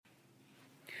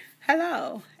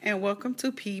Hello, and welcome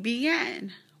to PBN,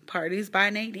 Parties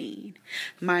by Nadine.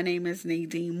 My name is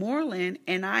Nadine Moreland,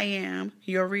 and I am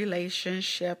your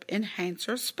relationship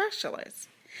enhancer specialist.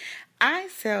 I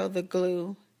sell the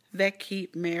glue that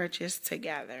keep marriages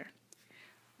together.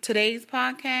 Today's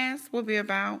podcast will be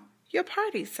about your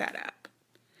party setup.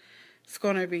 It's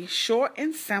going to be short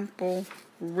and simple,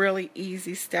 really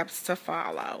easy steps to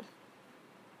follow.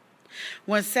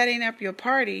 When setting up your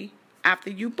party, after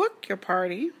you book your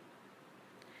party,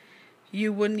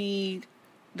 you will need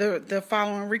the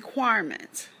following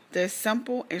requirements. They're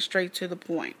simple and straight to the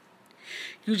point.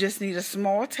 You just need a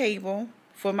small table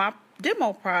for my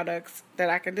demo products that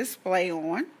I can display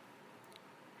on,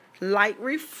 light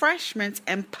refreshments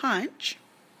and punch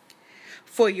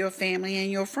for your family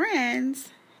and your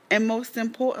friends, and most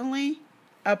importantly,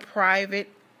 a private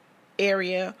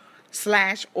area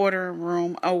 / ordering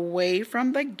room away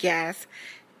from the guests,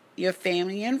 your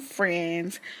family and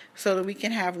friends, so that we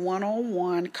can have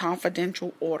one-on-one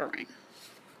confidential ordering.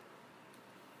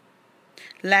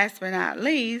 Last but not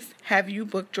least, have you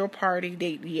booked your party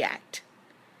date yet?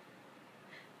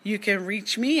 You can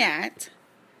reach me at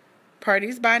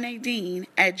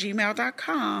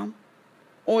partiesbynadine@gmail.com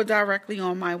or directly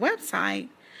on my website,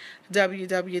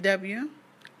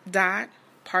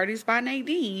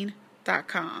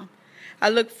 www.partiesbynadine.com. I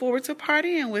look forward to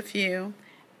partying with you.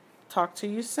 Talk to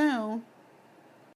you soon.